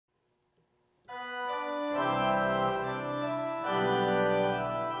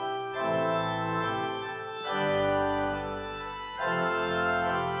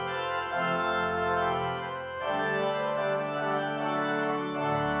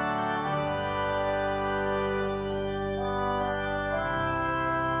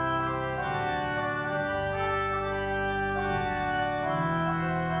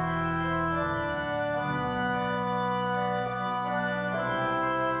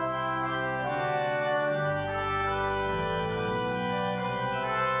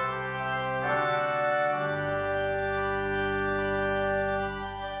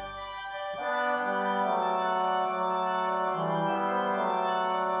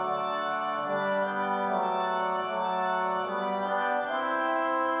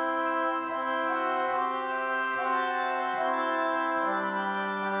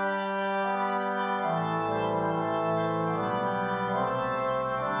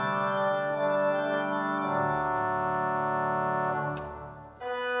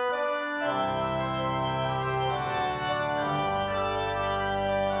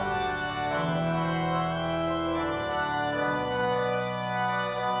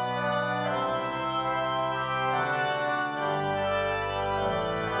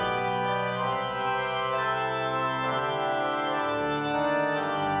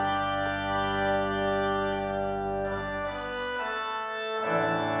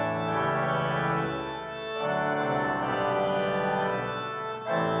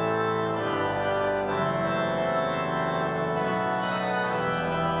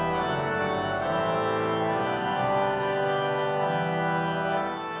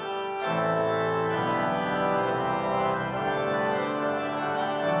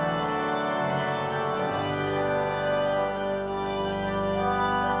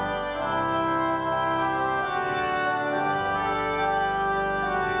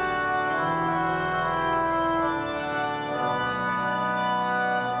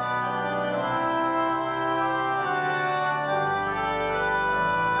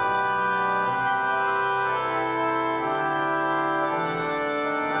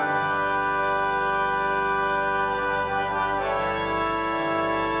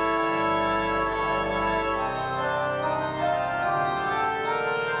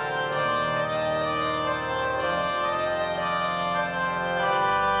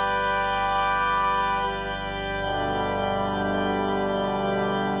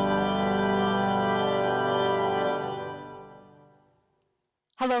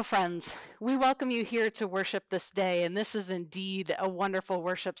Hello, friends. We welcome you here to worship this day, and this is indeed a wonderful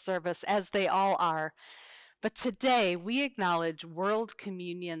worship service, as they all are. But today, we acknowledge World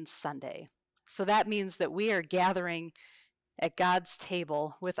Communion Sunday. So that means that we are gathering at God's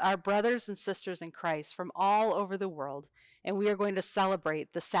table with our brothers and sisters in Christ from all over the world, and we are going to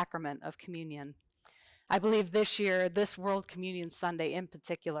celebrate the sacrament of communion. I believe this year, this World Communion Sunday in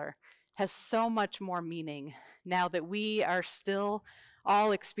particular, has so much more meaning now that we are still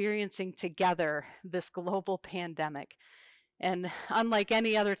all experiencing together this global pandemic. And unlike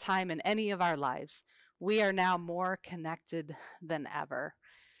any other time in any of our lives, we are now more connected than ever.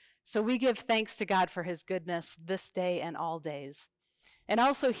 So we give thanks to God for his goodness this day and all days. And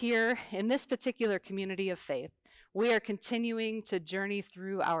also here in this particular community of faith, we are continuing to journey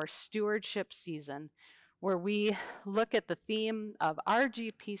through our stewardship season, where we look at the theme of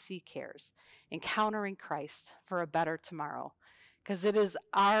RGPC Cares, Encountering Christ for a Better Tomorrow. Because it is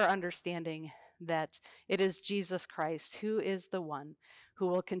our understanding that it is Jesus Christ who is the one who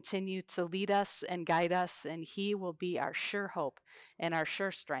will continue to lead us and guide us, and he will be our sure hope and our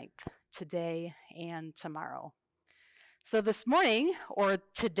sure strength today and tomorrow. So this morning, or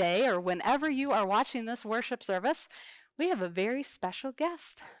today, or whenever you are watching this worship service, we have a very special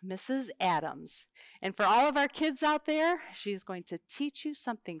guest, Mrs. Adams. And for all of our kids out there, she is going to teach you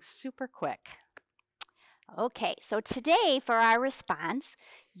something super quick. Okay, so today for our response,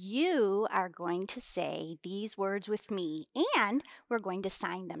 you are going to say these words with me, and we're going to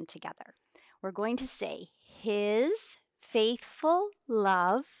sign them together. We're going to say, his faithful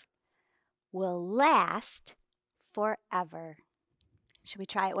love will last forever. Should we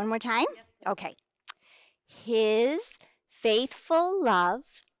try it one more time? Yes, please. Okay. His faithful love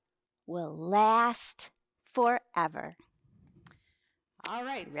will last forever. All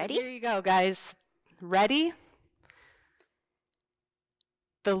right, Ready? So here you go, guys. Ready?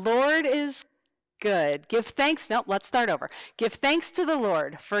 The Lord is good. Give thanks. Nope, let's start over. Give thanks to the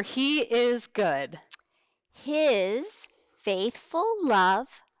Lord, for he is good. His faithful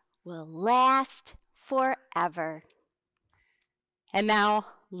love will last forever. And now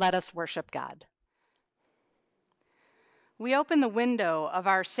let us worship God. We open the window of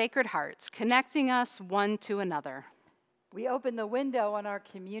our sacred hearts, connecting us one to another. We open the window on our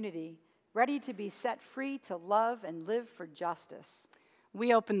community, ready to be set free to love and live for justice.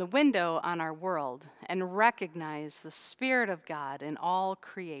 We open the window on our world and recognize the Spirit of God in all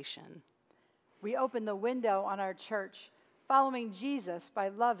creation. We open the window on our church, following Jesus by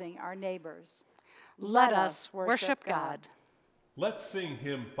loving our neighbors. Let us worship God. Let's sing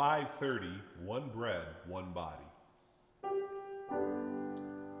hymn 530, One Bread, One Body.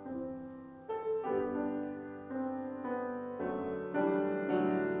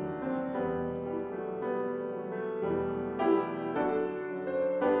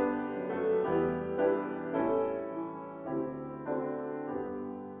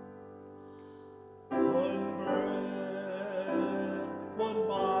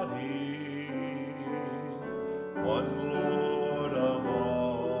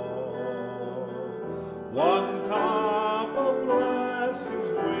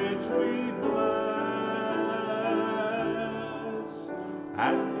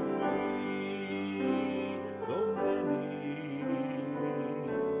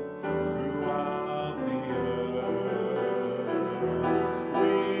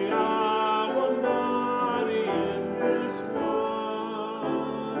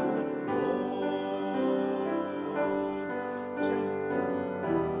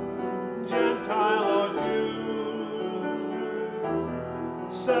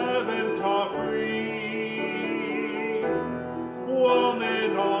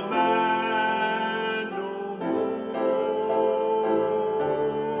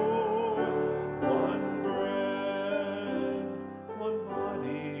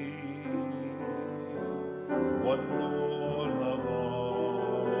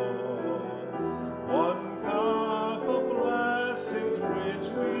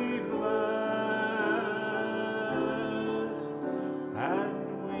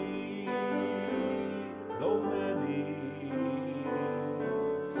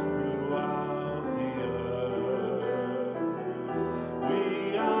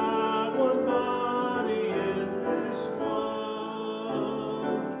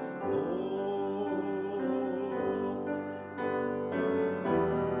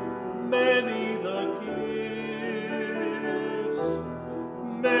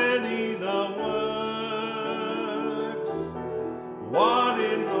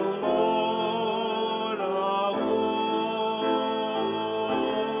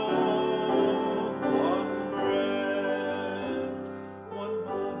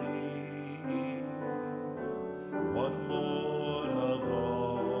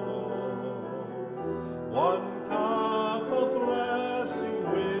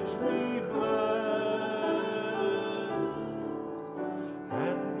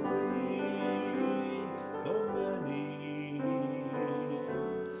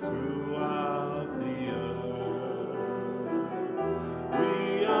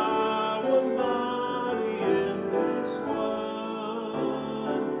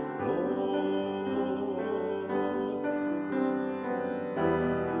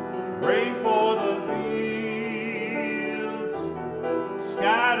 Rain for the fields,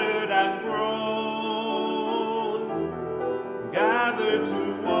 scattered and grown, gathered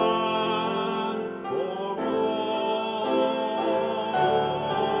to one for all.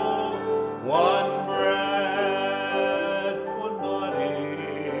 One bread, one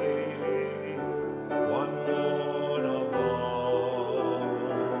body, one Lord of all.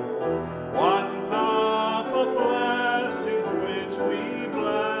 One cup of blessings which we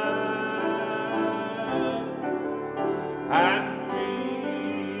bless, and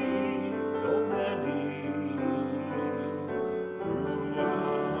we, though many,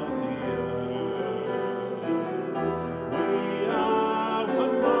 throughout the earth, we are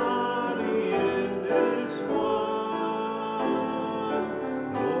one body in this one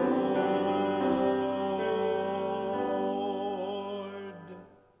Lord.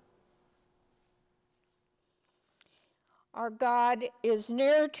 Our God is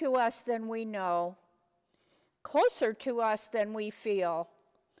nearer to us than we know, closer to us than we feel,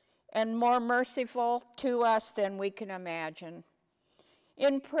 and more merciful to us than we can imagine.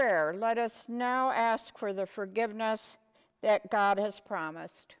 In prayer, let us now ask for the forgiveness that God has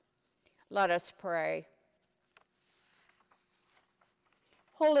promised. Let us pray.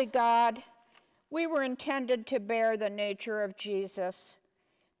 Holy God, we were intended to bear the nature of Jesus,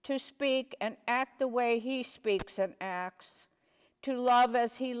 to speak and act the way he speaks and acts, to love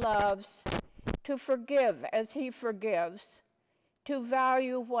as he loves, to forgive as he forgives, to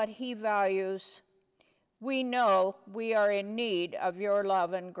value what he values. We know we are in need of your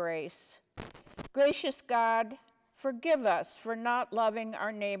love and grace. Gracious God, forgive us for not loving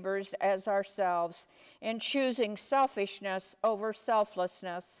our neighbors as ourselves and choosing selfishness over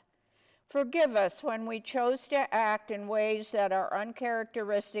selflessness. Forgive us when we chose to act in ways that are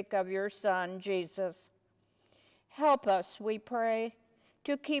uncharacteristic of your Son, Jesus. Help us, we pray,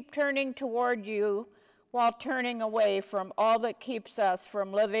 to keep turning toward you while turning away from all that keeps us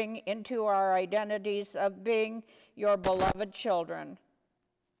from living into our identities of being your beloved children.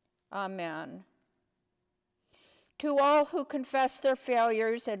 Amen. To all who confess their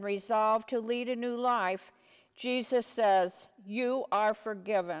failures and resolve to lead a new life, Jesus says, you are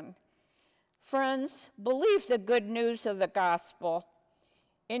forgiven. Friends, believe the good news of the gospel.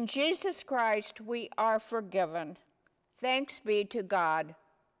 In Jesus Christ, we are forgiven. Thanks be to God.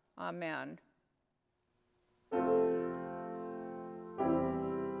 Amen. You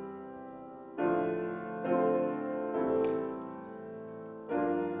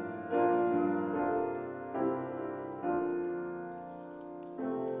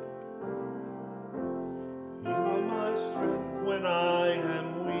are my strength when I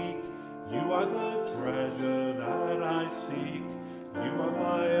am weak. You are the treasure that I seek. You are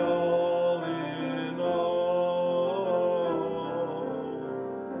my all in all.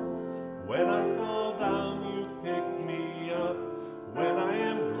 When I fall down, you pick me up. When I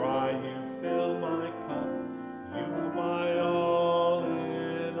am dry, you fill my cup. You are my all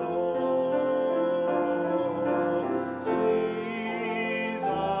in all. Jesus,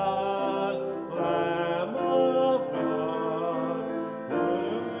 Lamb of God,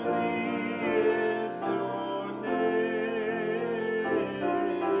 worthy is your name.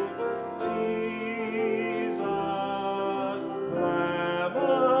 Jesus, Lamb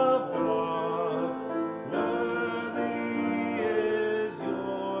of God, worthy is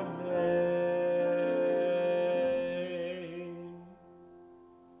your name.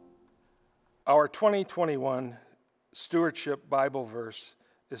 Our 2021 Stewardship Bible verse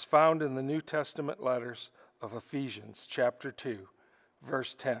is found in the New Testament letters of Ephesians chapter 2,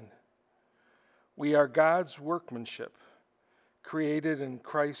 verse 10. We are God's workmanship, created in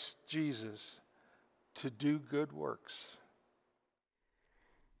Christ Jesus to do good works.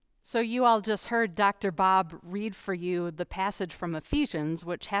 So you all just heard Dr. Bob read for you the passage from Ephesians,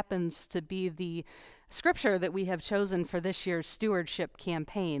 which happens to be the scripture that we have chosen for this year's stewardship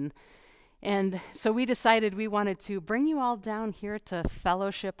campaign. And so we decided we wanted to bring you all down here to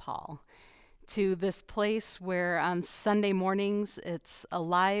Fellowship Hall, to this place where on Sunday mornings it's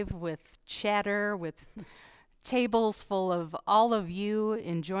alive with chatter, with tables full of all of you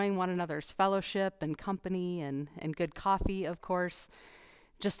enjoying one another's fellowship and company and good coffee, of course.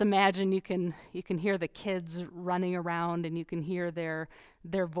 Just imagine you can hear the kids running around and you can hear their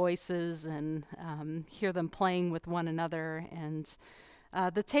voices and hear them playing with one another. And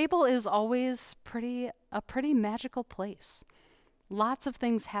the table is always a pretty magical place. Lots of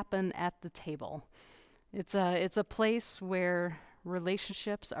things happen at the table. It's a place where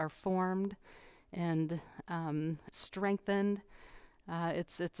relationships are formed and strengthened.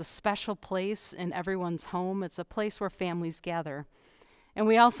 It's a special place in everyone's home. It's a place where families gather. And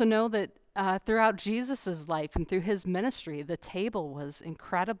we also know that throughout Jesus' life and through his ministry, the table was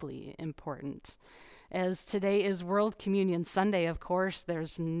incredibly important. As today is World Communion Sunday, of course,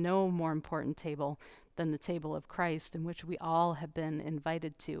 there's no more important table than the table of Christ, in which we all have been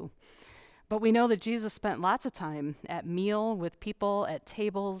invited to. But we know that Jesus spent lots of time at meal with people at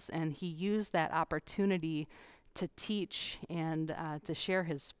tables, and he used that opportunity to teach and to share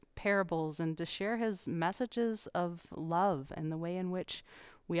his parables and to share his messages of love and the way in which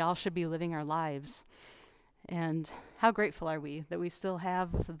we all should be living our lives. And how grateful are we that we still have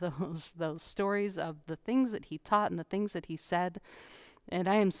those stories of the things that he taught and the things that he said. And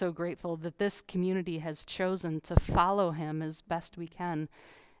I am so grateful that this community has chosen to follow him as best we can,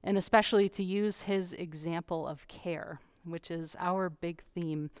 and especially to use his example of care, which is our big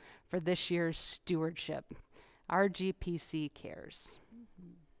theme for this year's stewardship. RGPC cares.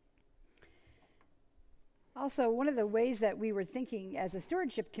 Also, one of the ways that we were thinking as a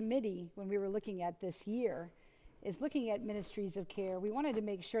stewardship committee when we were looking at this year is looking at ministries of care. We wanted to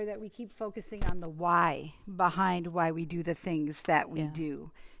make sure that we keep focusing on the why behind why we do the things that we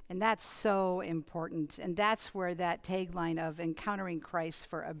do. And that's so important. And that's where that tagline of encountering Christ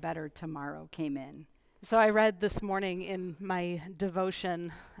for a better tomorrow came in. So I read this morning in my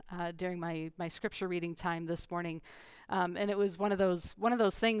devotion during my scripture reading time this morning, and it was one of those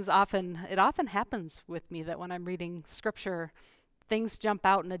things. It often happens with me that when I'm reading scripture, things jump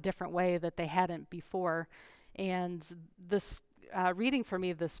out in a different way that they hadn't before. And this reading for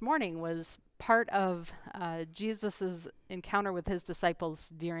me this morning was part of Jesus's encounter with his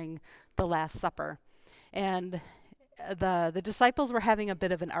disciples during the Last Supper, and the disciples were having a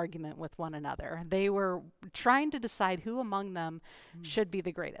bit of an argument with one another. They were trying to decide who among them should be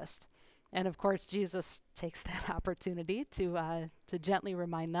the greatest. And of course, Jesus takes that opportunity to gently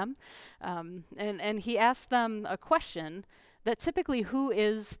remind them. And he asked them a question that typically, who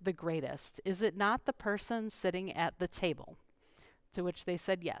is the greatest? Is it not the person sitting at the table? To which they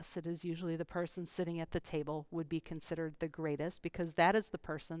said, yes, it is usually the person sitting at the table would be considered the greatest, because that is the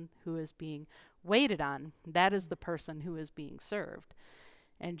person who is being waited on. That is the person who is being served.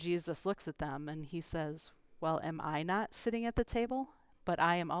 And Jesus looks at them and he says, well, am I not sitting at the table? But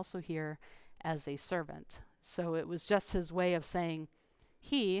I am also here as a servant. So it was just his way of saying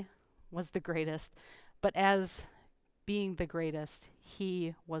he was the greatest, but as being the greatest,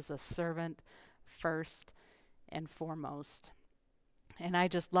 he was a servant first and foremost. And I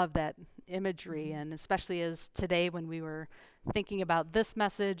just love that imagery, and especially as today when we were thinking about this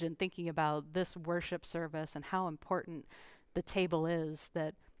message and thinking about this worship service and how important the table is,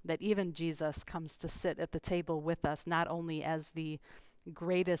 that even Jesus comes to sit at the table with us, not only as the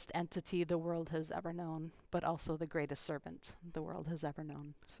greatest entity the world has ever known, but also the greatest servant the world has ever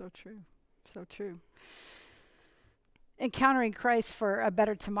known. So true. So true. Encountering Christ for a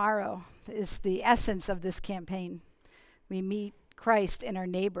better tomorrow is the essence of this campaign. We meet Christ in our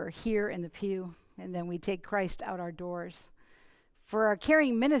neighbor here in the pew, and then we take Christ out our doors. For our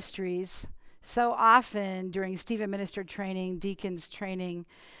caring ministries, so often during Stephen minister training, deacons training,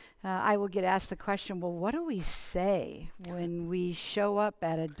 I will get asked the question, well, what do we say when we show up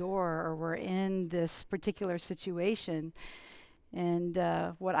at a door or we're in this particular situation? And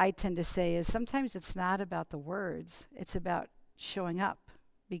what I tend to say is sometimes it's not about the words, it's about showing up.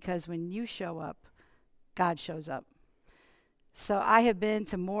 Because when you show up, God shows up. So I have been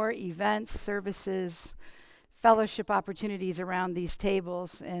to more events, services, fellowship opportunities around these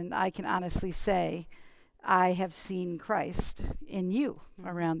tables, and I can honestly say I have seen Christ in you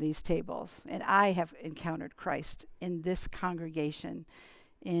around these tables, and I have encountered Christ in this congregation,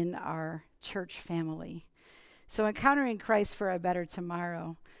 in our church family. So encountering Christ for a better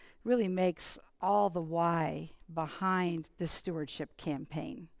tomorrow really makes all the why behind the stewardship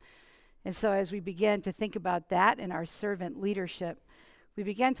campaign. And so as we began to think about that in our servant leadership, we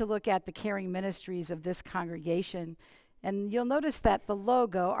began to look at the caring ministries of this congregation. And you'll notice that the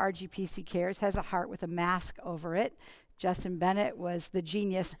logo, RGPC Cares, has a heart with a mask over it. Justin Bennett was the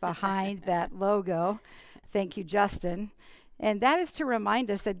genius behind that logo. Thank you, Justin. And that is to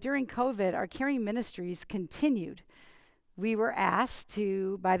remind us that during COVID, our caring ministries continued. We were asked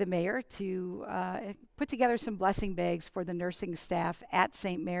by the mayor to put together some blessing bags for the nursing staff at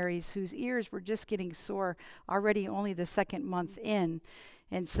St. Mary's, whose ears were just getting sore already only the second month in.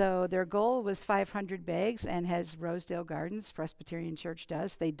 And so their goal was 500 bags, and as Rosedale Gardens Presbyterian Church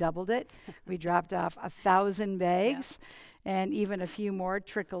does, they doubled it. We dropped off 1,000 bags, and even a few more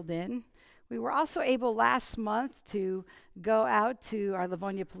trickled in. We were also able last month to go out to our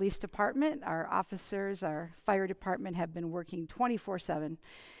Livonia Police Department. Our officers, our fire department have been working 24/7,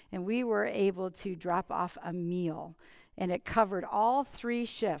 and we were able to drop off a meal. and it covered all 3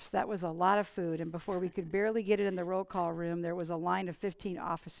 shifts. That was a lot of food, and before we could barely get it in the roll call room, there was a line of 15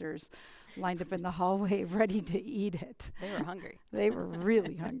 officers lined up in the hallway ready to eat it. They were hungry. They were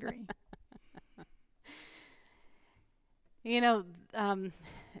really hungry. You know,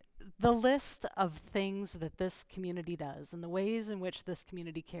 the list of things that this community does and the ways in which this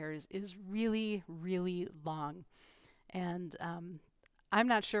community cares is really, really long. And I'm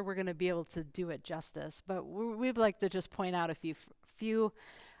not sure we're going to be able to do it justice, but we'd like to just point out a few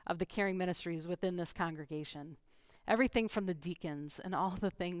of the caring ministries within this congregation. Everything from the deacons and all the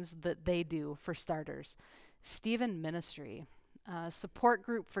things that they do, for starters. Stephen Ministry, support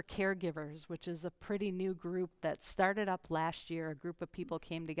group for caregivers, which is a pretty new group that started up last year. A group of people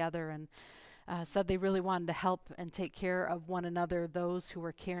came together and said they really wanted to help and take care of one another, those who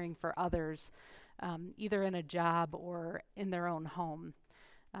were caring for others, either in a job or in their own home.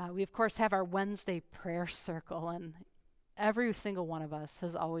 We, of course, have our Wednesday prayer circle, and every single one of us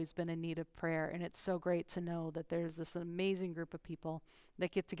has always been in need of prayer, and it's so great to know that there's this amazing group of people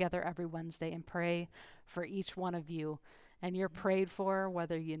that get together every Wednesday and pray for each one of you, and you're prayed for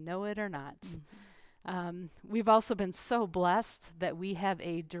whether you know it or not. We've also been so blessed that we have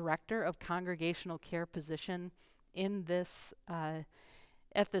a director of congregational care position in this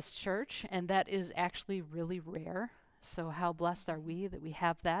at this church, and that is actually really rare. So how blessed are we that we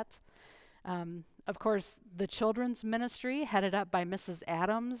have that? Of course, the children's ministry, headed up by Mrs.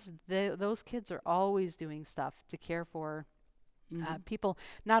 Adams, those kids are always doing stuff to care for people,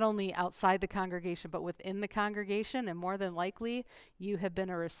 not only outside the congregation, but within the congregation. And more than likely, you have been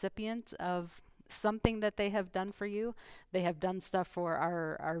a recipient of something that they have done for you. They have done stuff for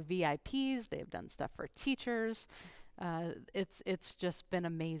our VIPs. They have done stuff for teachers. It's just been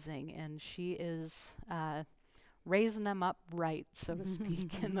amazing. And she is raising them up right, so to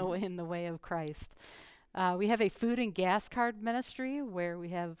speak, in the way of Christ. We have a food and gas card ministry where we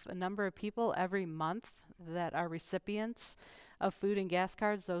have a number of people every month that are recipients of food and gas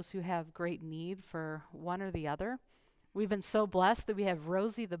cards, those who have great need for one or the other. We've been so blessed that we have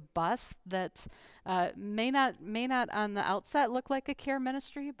Rosie the bus that may not on the outset look like a care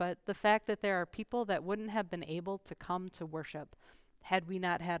ministry, but the fact that there are people that wouldn't have been able to come to worship had we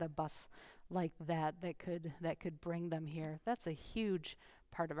not had a bus like that could bring them here. That's a huge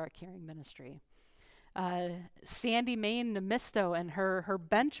part of our caring ministry. Sandy Main Namisto and her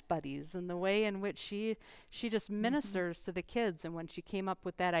bench buddies, and the way in which she just ministers to the kids. And when she came up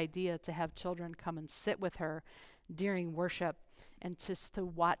with that idea to have children come and sit with her during worship and just to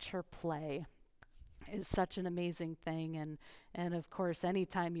watch her play is such an amazing thing. And of course,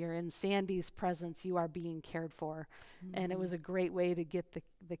 anytime you're in Sandy's presence, you are being cared for. And it was a great way to get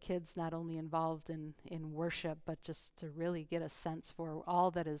the kids not only involved in worship, but just to really get a sense for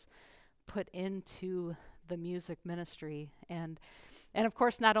all that is put into the music ministry. And of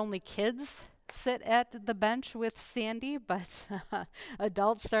course, not only kids sit at the bench with Sandy, but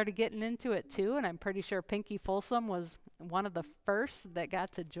adults started getting into it too. And I'm pretty sure Pinky Folsom was one of the first that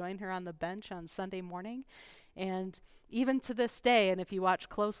got to join her on the bench on Sunday morning. And even to this day, and if you watch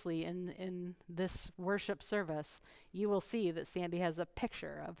closely in this worship service, you will see that Sandy has a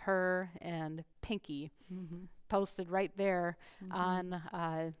picture of her and Pinky posted right there on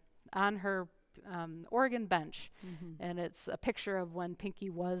her organ bench. And it's a picture of when Pinky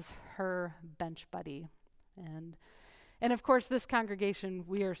was her bench buddy. And of course, this congregation,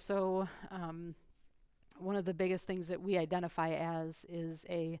 we are so one of the biggest things that we identify as is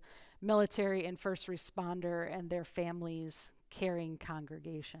a military and first responder and their families caring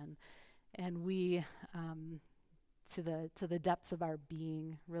congregation. And we, to the depths of our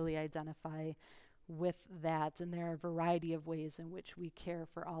being, really identify with that. And there are a variety of ways in which we care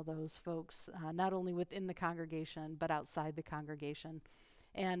for all those folks, not only within the congregation, but outside the congregation.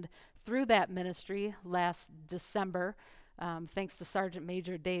 And through that ministry, last December, thanks to Sergeant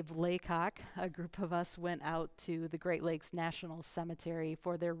Major Dave Laycock, a group of us went out to the Great Lakes National Cemetery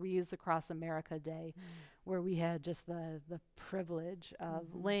for their Wreaths Across America Day, where we had just the privilege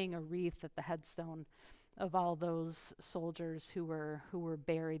of laying a wreath at the headstone of all those soldiers who were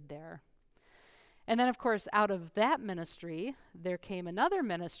buried there. And then, of course, out of that ministry, there came another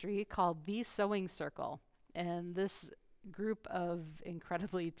ministry called The Sewing Circle. And this group of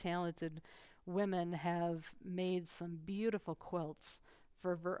incredibly talented women have made some beautiful quilts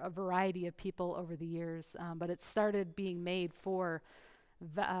for a variety of people over the years. But it started being made for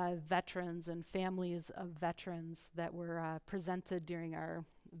veterans and families of veterans that were presented during our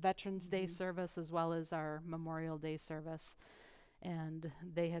Veterans Day service as well as our Memorial Day service. And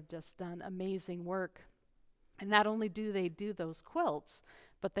they have just done amazing work. And not only do they do those quilts,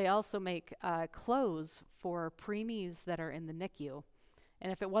 but they also make clothes for preemies that are in the NICU.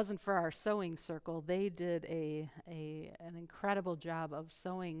 And if it wasn't for our sewing circle, they did an incredible job of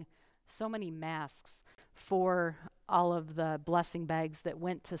sewing so many masks for all of the blessing bags that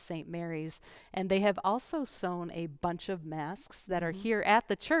went to St. Mary's. And they have also sewn a bunch of masks that are here at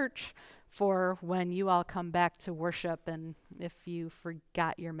the church for when you all come back to worship. And if you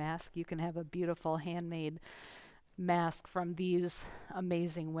forgot your mask, you can have a beautiful handmade mask from these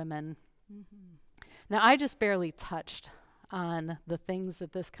amazing women. Now, I just barely touched on the things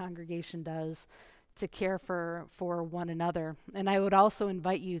that this congregation does to care for one another. And I would also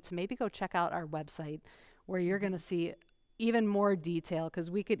invite you to maybe go check out our website, where you're going to see even more detail, because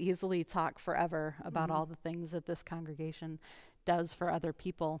we could easily talk forever about all the things that this congregation does for other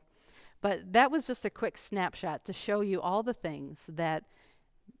people. But that was just a quick snapshot to show you all the things that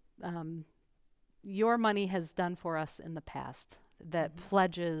your money has done for us in the past, that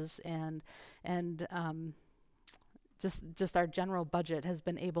pledges and just our general budget has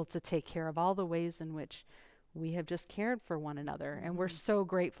been able to take care of all the ways in which we have just cared for one another. And we're so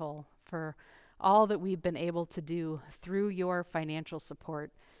grateful for all that we've been able to do through your financial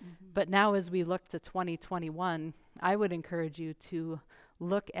support. But now, as we look to 2021, I would encourage you to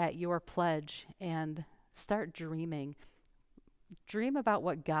look at your pledge and start dreaming. Dream about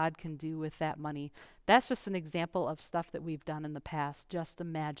what God can do with that money. That's just an example of stuff that we've done in the past. Just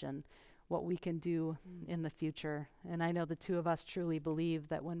imagine what we can do in the future. And I know the two of us truly believe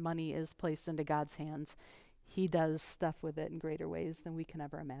that when money is placed into God's hands, He does stuff with it in greater ways than we can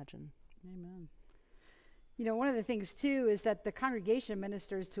ever imagine. Amen. You know, one of the things, too, is that the congregation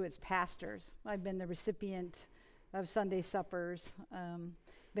ministers to its pastors. I've been the recipient of Sunday suppers,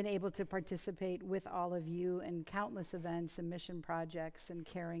 been able to participate with all of you in countless events and mission projects and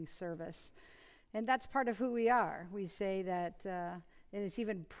caring service. And that's part of who we are. We say that, and it's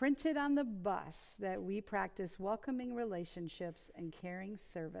even printed on the bus, that we practice welcoming relationships and caring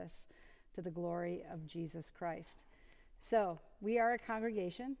service to the glory of Jesus Christ. So we are a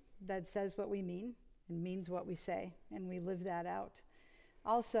congregation that says what we mean and means what we say, and we live that out.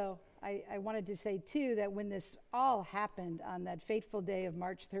 Also, I wanted to say, too, that when this all happened on that fateful day of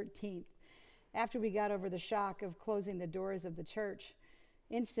March 13th, after we got over the shock of closing the doors of the church,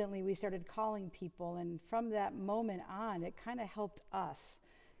 instantly we started calling people, and from that moment on, it kind of helped us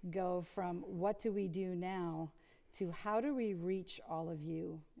go from what do we do now to how do we reach all of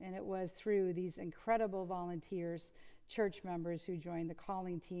you. And it was through these incredible volunteers, church members who joined the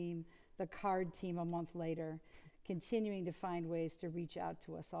calling team, the card team a month later, continuing to find ways to reach out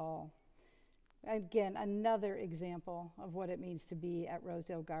to us all. Again, another example of what it means to be at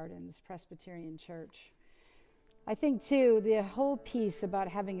Rosedale Gardens Presbyterian Church. I think, too, the whole piece about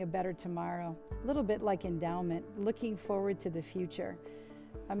having a better tomorrow, a little bit like endowment, looking forward to the future.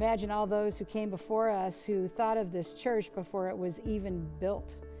 Imagine all those who came before us who thought of this church before it was even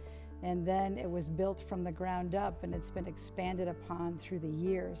built. And then it was built from the ground up, and it's been expanded upon through the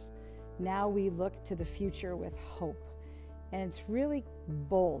years. Now we look to the future with hope. And it's really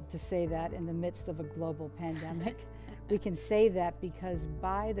bold to say that in the midst of a global pandemic. We can say that because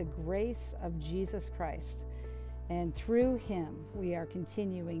by the grace of Jesus Christ and through Him, we are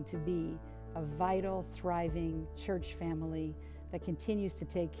continuing to be a vital, thriving church family that continues to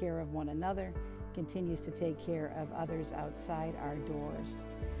take care of one another, continues to take care of others outside our doors.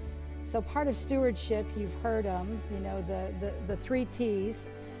 So part of stewardship, you've heard them, you know, the 3 T's,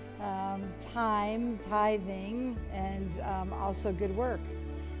 time, tithing, and also good work,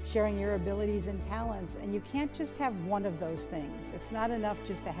 sharing your abilities and talents. And you can't just have one of those things. It's not enough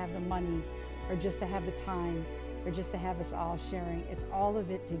just to have the money or just to have the time or just to have us all sharing. It's all of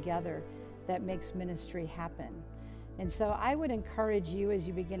it together that makes ministry happen. And so I would encourage you as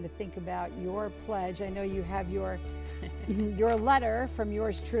you begin to think about your pledge. I know you have your letter from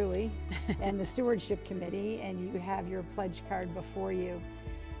yours truly and the stewardship committee, and you have your pledge card before you.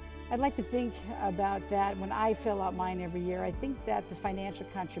 I'd like to think about that when I fill out mine every year. I think that the financial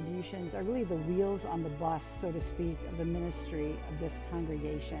contributions are really the wheels on the bus, so to speak, of the ministry of this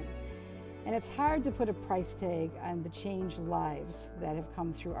congregation. And it's hard to put a price tag on the changed lives that have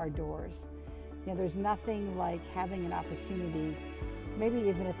come through our doors. You know, there's nothing like having an opportunity, maybe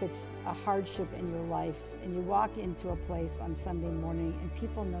even if it's a hardship in your life, and you walk into a place on Sunday morning and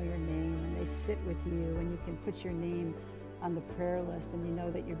people know your name and they sit with you and you can put your name on the prayer list and you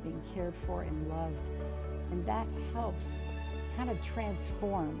know that you're being cared for and loved. And that helps kind of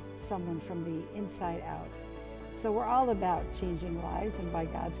transform someone from the inside out. So we're all about changing lives, and by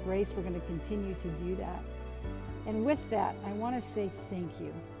God's grace, we're going to continue to do that. And with that, I want to say thank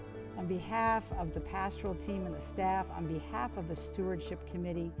you. On behalf of the pastoral team and the staff, on behalf of the stewardship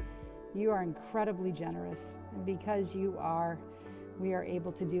committee, you are incredibly generous. And because you are, we are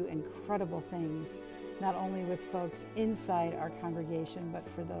able to do incredible things, not only with folks inside our congregation, but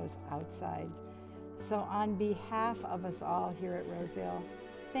for those outside. So on behalf of us all here at Rosedale,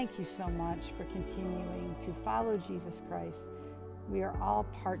 thank you so much for continuing to follow Jesus Christ. We are all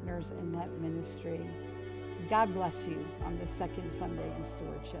partners in that ministry. God bless you on the second Sunday in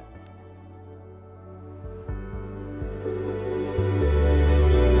stewardship.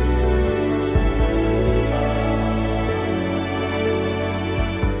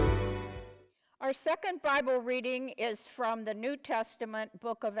 Our second Bible reading is from the New Testament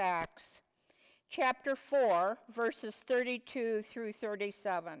book of Acts, chapter 4, verses 32 through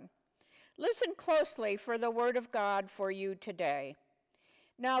 37. Listen closely for the word of God for you today.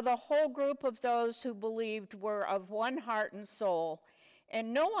 Now the whole group of those who believed were of one heart and soul,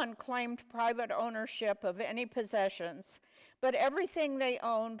 and no one claimed private ownership of any possessions, but everything they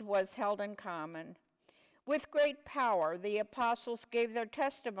owned was held in common. With great power, the apostles gave their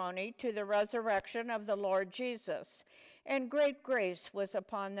testimony to the resurrection of the Lord Jesus, and great grace was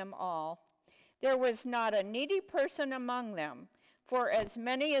upon them all. There was not a needy person among them, for as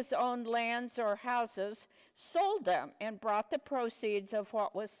many as owned lands or houses sold them and brought the proceeds of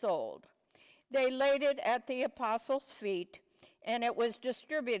what was sold. They laid it at the apostles' feet, and it was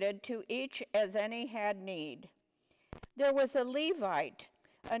distributed to each as any had need. There was a Levite,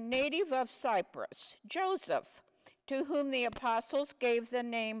 a native of Cyprus, Joseph, to whom the apostles gave the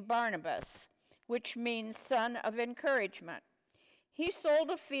name Barnabas, which means son of encouragement. He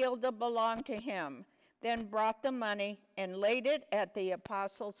sold a field that belonged to him, then brought the money and laid it at the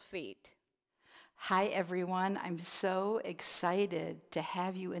apostles' feet. Hi, everyone. I'm so excited to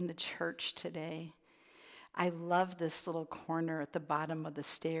have you in the church today. I love this little corner at the bottom of the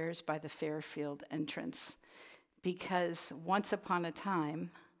stairs by the Fairfield entrance, because once upon a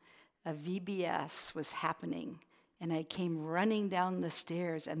time, a VBS was happening, and I came running down the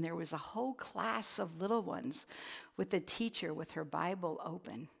stairs, and there was a whole class of little ones with a teacher with her Bible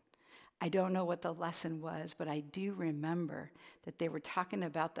open. I don't know what the lesson was, but I do remember that they were talking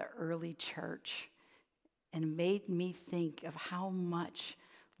about the early church, and it made me think of how much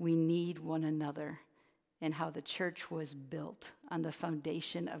we need one another and how the church was built on the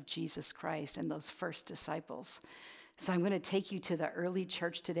foundation of Jesus Christ and those first disciples. So I'm going to take you to the early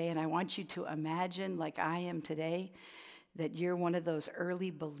church today, and I want you to imagine, like I am today, that you're one of those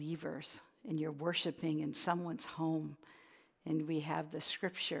early believers and you're worshiping in someone's home, and we have the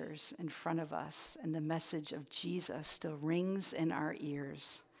scriptures in front of us, and the message of Jesus still rings in our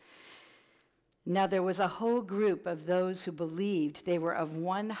ears. Now there was a whole group of those who believed. They were of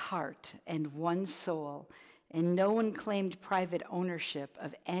one heart and one soul, and no one claimed private ownership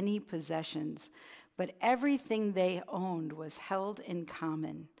of any possessions, but everything they owned was held in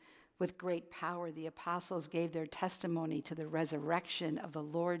common. With great power, the apostles gave their testimony to the resurrection of the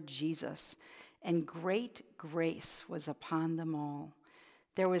Lord Jesus, and great grace was upon them all.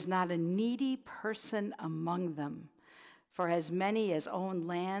 There was not a needy person among them, for as many as owned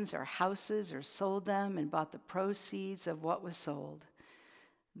lands or houses or sold them and bought the proceeds of what was sold,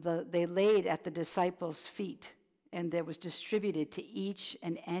 they laid at the disciples' feet, and there was distributed to each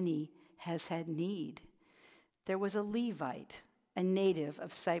and any has had need. There was a Levite, a native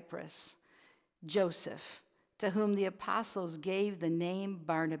of Cyprus, Joseph, to whom the apostles gave the name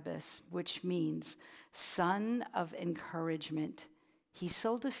Barnabas, which means son of encouragement. He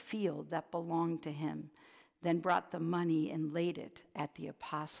sold a field that belonged to him, then brought the money and laid it at the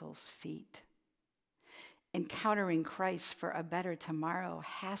apostles' feet. Encountering Christ for a better tomorrow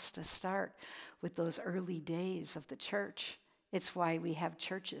has to start with those early days of the church. It's why we have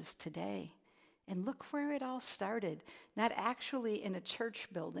churches today. And look where it all started, not actually in a church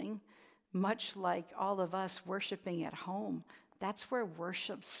building, much like all of us worshiping at home. That's where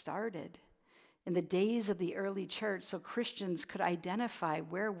worship started. In the days of the early church, so Christians could identify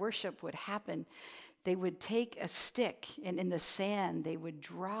where worship would happen, they would take a stick, and in the sand, they would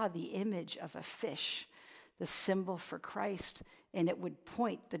draw the image of a fish, the symbol for Christ, and it would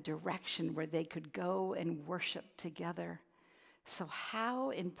point the direction where they could go and worship together. So how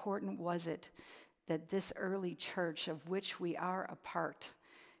important was it that this early church, of which we are a part,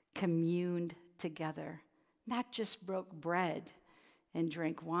 communed together, not just broke bread and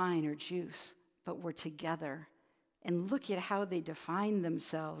drank wine or juice, but were together. And look at how they defined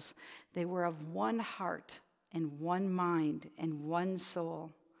themselves. They were of one heart and one mind and one soul.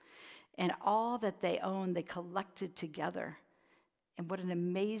 And all that they owned, they collected together. And what an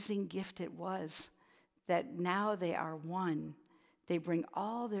amazing gift it was that now they are one. They bring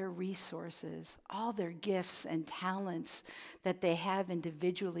all their resources, all their gifts and talents that they have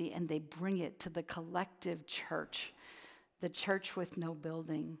individually, and they bring it to the collective church, the church with no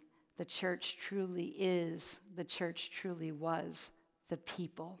building. The church truly is, the church truly was the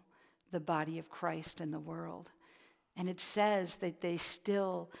people, the body of Christ in the world. And it says that they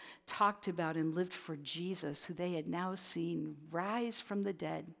still talked about and lived for Jesus, who they had now seen rise from the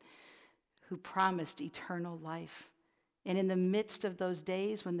dead, who promised eternal life. And in the midst of those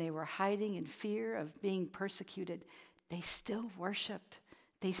days when they were hiding in fear of being persecuted, they still worshiped.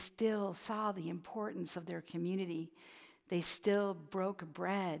 They still saw the importance of their community. They still broke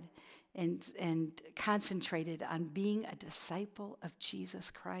bread and concentrated on being a disciple of Jesus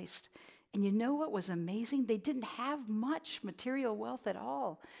Christ. And you know what was amazing? They didn't have much material wealth at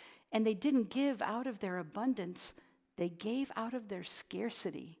all. And they didn't give out of their abundance. They gave out of their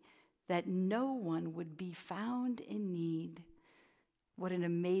scarcity, that no one would be found in need. What an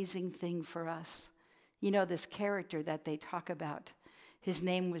amazing thing for us. You know, this character that they talk about, his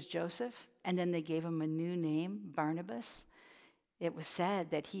name was Joseph, and then they gave him a new name, Barnabas. It was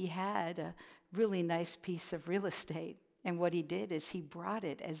said that he had a really nice piece of real estate, and what he did is he brought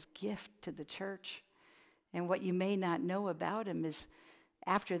it as gift to the church. And what you may not know about him is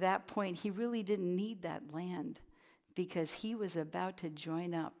after that point, he really didn't need that land because he was about to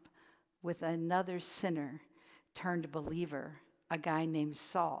join up with another sinner turned believer, a guy named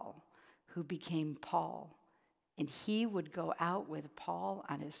Saul, who became Paul. And he would go out with Paul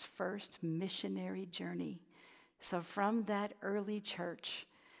on his first missionary journey. So from that early church,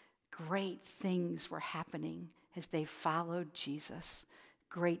 great things were happening as they followed Jesus.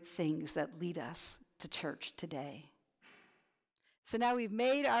 Great things that lead us to church today. So now we've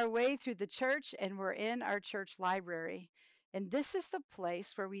made our way through the church and we're in our church library. And this is the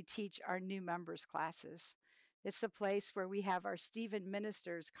place where we teach our new members classes. It's the place where we have our Stephen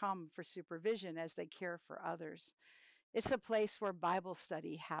ministers come for supervision as they care for others. It's the place where Bible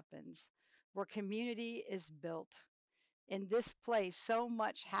study happens, where community is built. In this place, so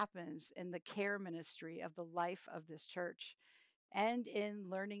much happens in the care ministry of the life of this church and in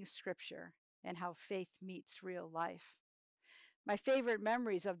learning scripture and how faith meets real life. My favorite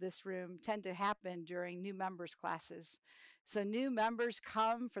memories of this room tend to happen during new members classes. So new members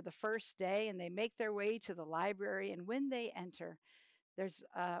come for the first day and they make their way to the library. And when they enter, there's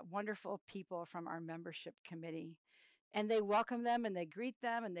wonderful people from our membership committee. And they welcome them and they greet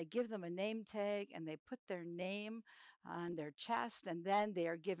them and they give them a name tag and they put their name on their chest. And then they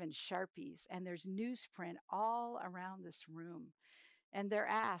are given Sharpies. And there's newsprint all around this room. And they're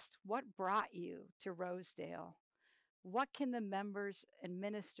asked, what brought you to Rosedale? What can the members and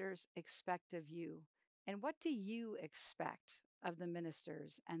ministers expect of you? And what do you expect of the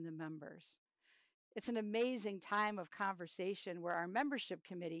ministers and the members? It's an amazing time of conversation where our membership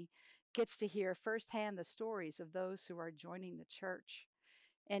committee gets to hear firsthand the stories of those who are joining the church.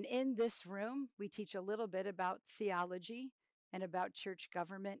 And in this room, we teach a little bit about theology and about church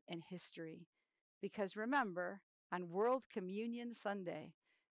government and history. Because remember, on World Communion Sunday,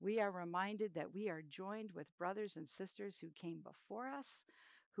 we are reminded that we are joined with brothers and sisters who came before us,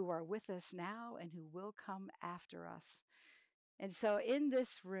 who are with us now, and who will come after us. And so in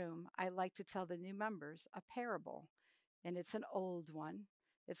this room, I like to tell the new members a parable, and it's an old one.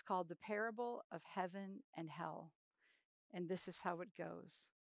 It's called the Parable of Heaven and Hell. And this is how it goes.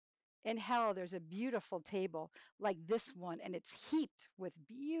 In hell, there's a beautiful table like this one, and it's heaped with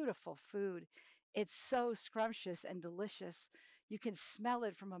beautiful food. It's so scrumptious and delicious. You can smell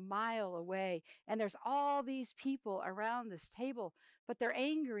it from a mile away. And there's all these people around this table, but they're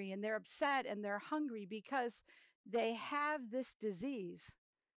angry and they're upset and they're hungry because they have this disease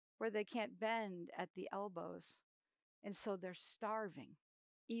where they can't bend at the elbows. And so they're starving,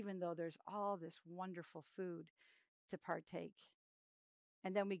 even though there's all this wonderful food to partake.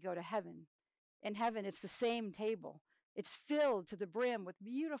 And then we go to heaven. In heaven, it's the same table. It's filled to the brim with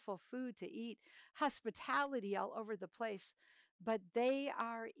beautiful food to eat, hospitality all over the place. But they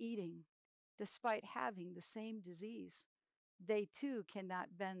are eating despite having the same disease. They too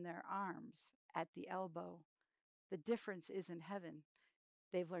cannot bend their arms at the elbow. The difference is in heaven.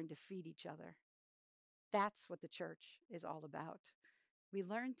 They've learned to feed each other. That's what the church is all about. We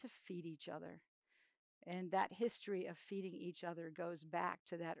learn to feed each other. And that history of feeding each other goes back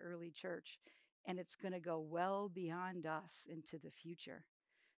to that early church. And it's going to go well beyond us into the future.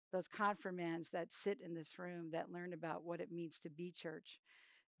 Those confirmands that sit in this room that learn about what it means to be church,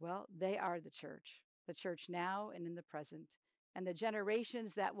 well, they are the church now and in the present. And the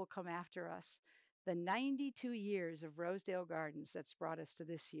generations that will come after us, the 92 years of Rosedale Gardens that's brought us to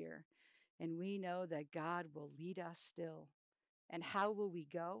this year. And we know that God will lead us still. And how will we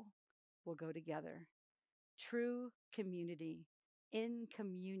go? We'll go together. True community, in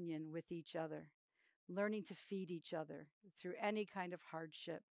communion with each other, learning to feed each other through any kind of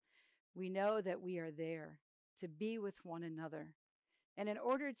hardship. We know that we are there to be with one another. And in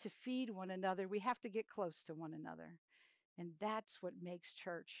order to feed one another, we have to get close to one another. And that's what makes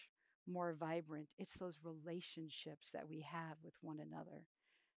church more vibrant. It's those relationships that we have with one another.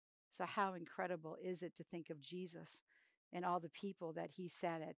 So how incredible is it to think of Jesus and all the people that he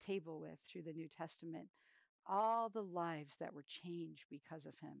sat at table with through the New Testament, all the lives that were changed because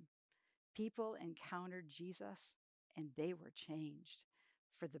of him. People encountered Jesus and they were changed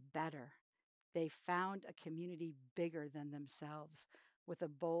for the better. They found a community bigger than themselves with a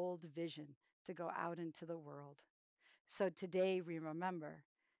bold vision to go out into the world. So today we remember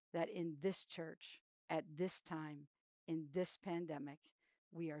that in this church, at this time, in this pandemic,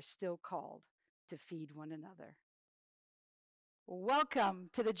 we are still called to feed one another. Welcome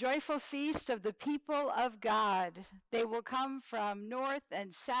to the joyful feast of the people of God. They will come from north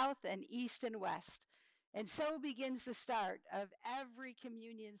and south and east and west. And so begins the start of every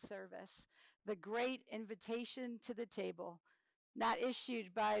communion service, the great invitation to the table, not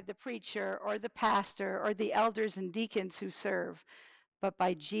issued by the preacher or the pastor or the elders and deacons who serve, but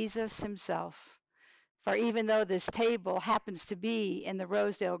by Jesus himself. For even though this table happens to be in the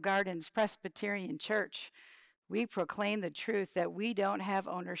Rosedale Gardens Presbyterian Church, we proclaim the truth that we don't have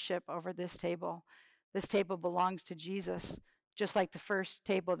ownership over this table. This table belongs to Jesus, just like the first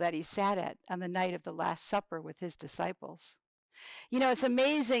table that he sat at on the night of the Last Supper with his disciples. You know, it's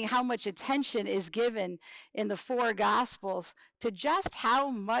amazing how much attention is given in the four Gospels to just how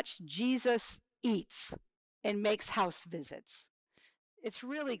much Jesus eats and makes house visits. It's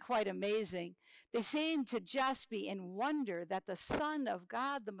really quite amazing. They seem to just be in wonder that the Son of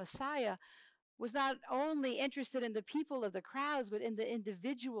God, the Messiah, was not only interested in the people of the crowds, but in the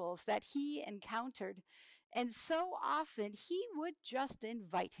individuals that he encountered. And so often he would just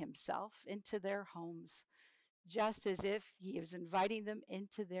invite himself into their homes, just as if he was inviting them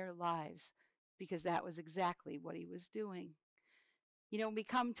into their lives, because that was exactly what he was doing. You know, when we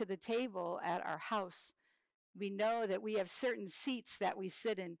come to the table at our house, we know that we have certain seats that we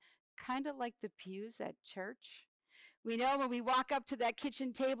sit in, kind of like the pews at church. We know when we walk up to that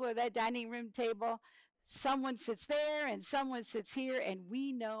kitchen table or that dining room table, someone sits there and someone sits here, and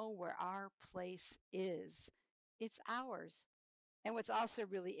we know where our place is. It's ours. And what's also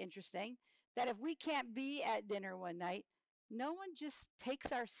really interesting, that if we can't be at dinner one night, no one just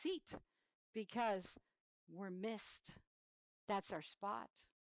takes our seat because we're missed. That's our spot.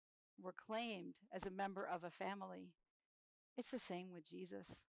 We're claimed as a member of a family. It's the same with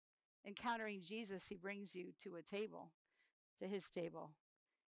Jesus. Encountering Jesus, he brings you to a table, to his table,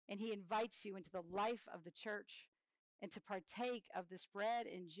 and he invites you into the life of the church and to partake of this bread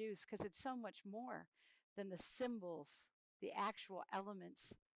and juice, because it's so much more than the symbols, the actual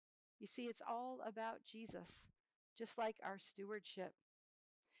elements. You see, it's all about Jesus, just like our stewardship.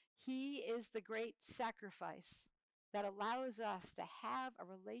 He is the great sacrifice that allows us to have a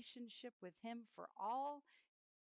relationship with him for all